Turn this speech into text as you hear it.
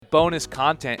bonus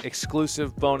content,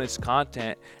 exclusive bonus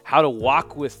content, how to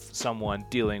walk with someone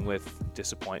dealing with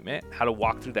disappointment, how to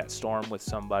walk through that storm with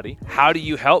somebody. How do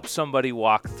you help somebody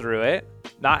walk through it?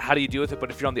 Not how do you deal with it, but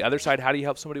if you're on the other side, how do you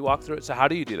help somebody walk through it? So how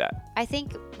do you do that? I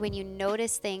think when you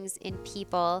notice things in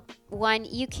people, one,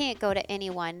 you can't go to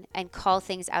anyone and call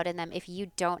things out in them if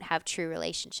you don't have true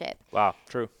relationship. Wow,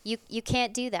 true. You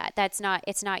can't do that. It's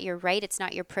not your right. It's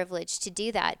not your privilege to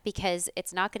do that because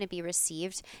it's not going to be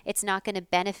received. It's not going to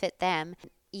benefit them.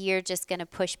 You're just going to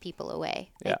push people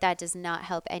away. Yeah. That does not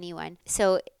help anyone.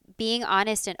 So being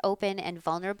honest and open and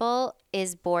vulnerable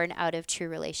is born out of true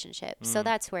relationship. So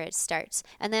that's where it starts.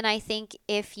 And then I think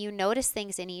if you notice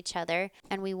things in each other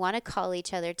and we want to call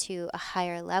each other to a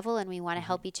higher level and we want to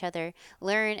help each other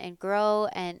learn and grow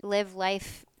and live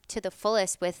life to the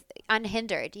fullest with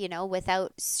unhindered,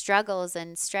 without struggles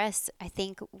and stress, I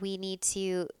think we need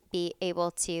to be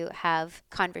able to have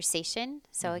conversation.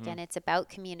 So again, it's about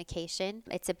communication.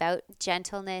 It's about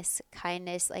gentleness,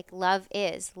 kindness. Like love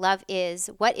is. What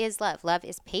is love? Love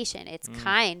is patient. It's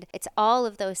kind. It's all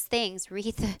of those things.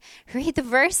 Read the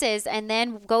verses and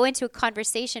then go into a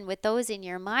conversation with those in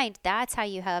your mind. That's how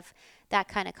you have that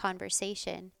kind of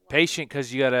conversation. Patient,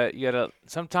 because you gotta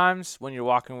sometimes when you're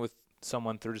walking with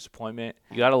someone through disappointment,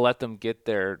 you got to let them get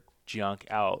their junk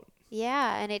out.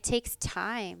 Yeah, and it takes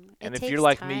time. And if you're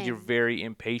like me, you're very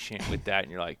impatient with that,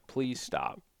 and you're like, please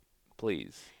stop.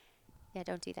 Please. Yeah,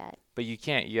 don't do that. But you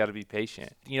can't. You got to be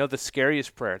patient. The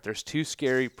scariest prayer, there's 2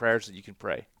 scary prayers that you can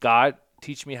pray. God,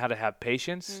 teach me how to have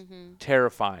patience.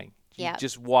 Terrifying. Yeah.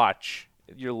 Just watch.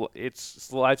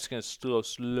 Life's going to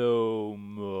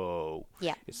slow-mo.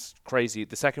 Yeah. It's crazy.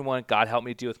 The second one, God, help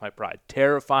me deal with my pride.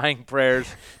 Terrifying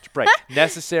prayers to pray.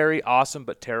 Necessary, awesome,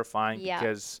 but terrifying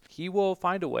because he will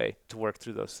find a way to work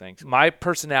through those things. My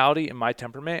personality and my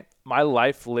temperament, my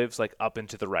life lives like up and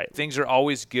to the right. Things are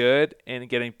always good and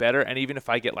getting better. And even if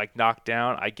I get like knocked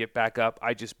down, I get back up.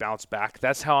 I just bounce back.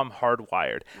 That's how I'm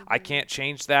hardwired. I can't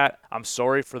change that. I'm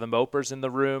sorry for the mopers in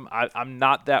the room. I'm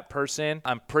not that person.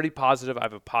 I'm pretty positive. I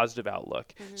have a positive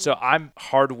outlook. So I'm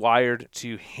hardwired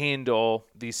to handle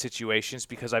these situations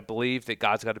because I believe that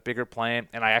God's got a bigger plan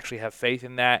and I actually have faith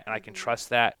in that and I can trust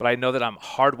that. But I know that I'm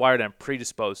hardwired and I'm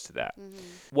predisposed to that.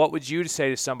 What would you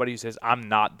say to somebody who says, I'm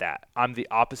not that? I'm the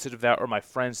opposite of that, or my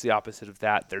friend's the opposite of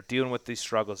that. They're dealing with these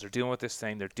struggles. They're dealing with this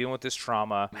thing. They're dealing with this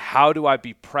trauma. How do I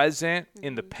be present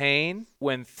in the pain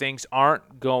when things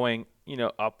aren't going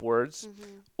upwards?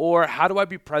 Or how do I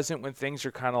be present when things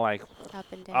are kind of like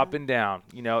up and down?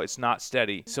 It's not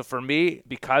steady. So for me,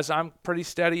 because I'm pretty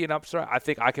steady and upstart, I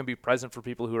think I can be present for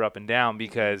people who are up and down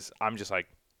because I'm just like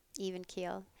even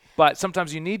keel. But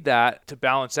sometimes you need that to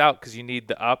balance out because you need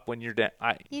the up when you're down.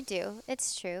 You do.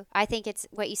 It's true. I think it's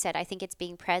what you said. I think it's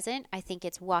being present. I think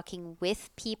it's walking with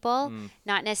people,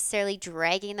 not necessarily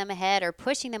dragging them ahead or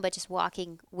pushing them, but just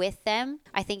walking with them.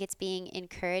 I think it's being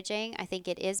encouraging. I think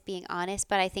it is being honest,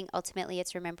 but I think ultimately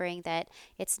it's remembering that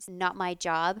it's not my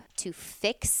job to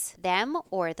fix them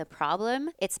or the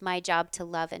problem. It's my job to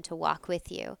love and to walk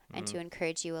with you and to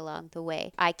encourage you along the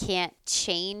way. I can't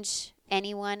change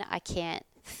anyone. I can't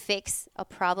fix a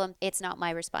problem. It's not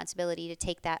my responsibility to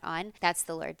take that on. That's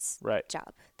the Lord's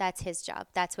job. That's his job.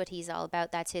 That's what he's all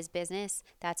about. That's his business.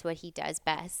 That's what he does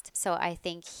best. So I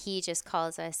think he just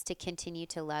calls us to continue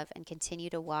to love and continue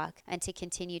to walk and to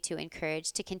continue to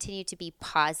encourage, to continue to be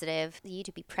positive, you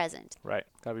to be present. Right.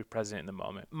 Got to be present in the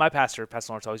moment. My Pastor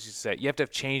Lawrence always used to say, you have to have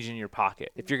change in your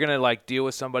pocket. If you're going to like deal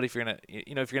with somebody, if you're going to, if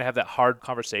you're going to have that hard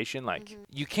conversation, like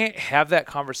you can't have that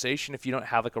conversation if you don't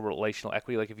have like a relational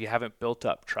equity, like if you haven't built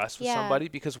up trust with somebody,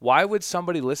 because why would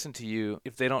somebody listen to you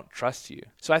if they don't trust you?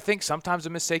 So I think sometimes a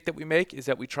mistake that we make is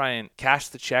that we try and cash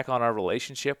the check on our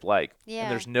relationship, like, and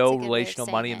there's no relational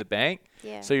money in the bank.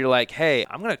 Yeah. So you're like, hey,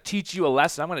 I'm going to teach you a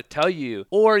lesson. I'm going to tell you.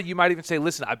 Or you might even say,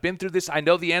 listen, I've been through this. I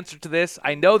know the answer to this.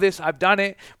 I know this. I've done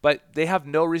it. But they have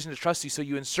no reason to trust you. So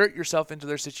you insert yourself into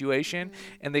their situation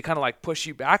and they kind of like push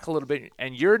you back a little bit.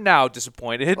 And you're now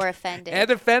disappointed. Or offended.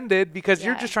 And offended because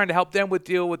you're just trying to help them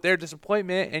deal with their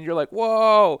disappointment. And you're like,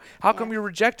 whoa, how come you're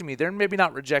rejecting me? They're maybe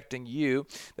not rejecting you.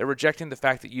 They're rejecting the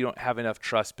fact that you don't have enough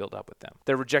trust built up with them.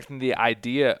 They're rejecting the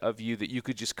idea of you that you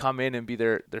could just come in and be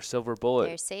their silver bullet.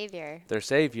 Their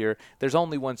savior. There's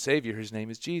only one savior. His name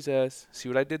is Jesus. See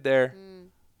what I did there?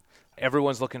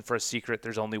 Everyone's looking for a secret.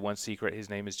 There's only one secret. His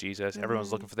name is Jesus.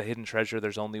 Everyone's looking for the hidden treasure.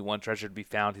 There's only one treasure to be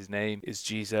found. His name is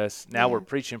Jesus. Now we're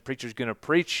preaching. Preacher's going to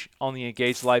preach on the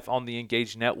Engaged Life on the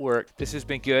Engaged Network. This has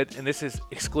been good, and this is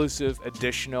exclusive,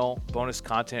 additional bonus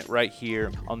content right here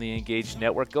on the Engaged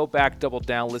Network. Go back, double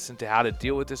down, listen to how to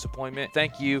deal with disappointment.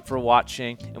 Thank you for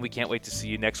watching, and we can't wait to see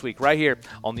you next week right here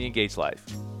on the Engaged Life.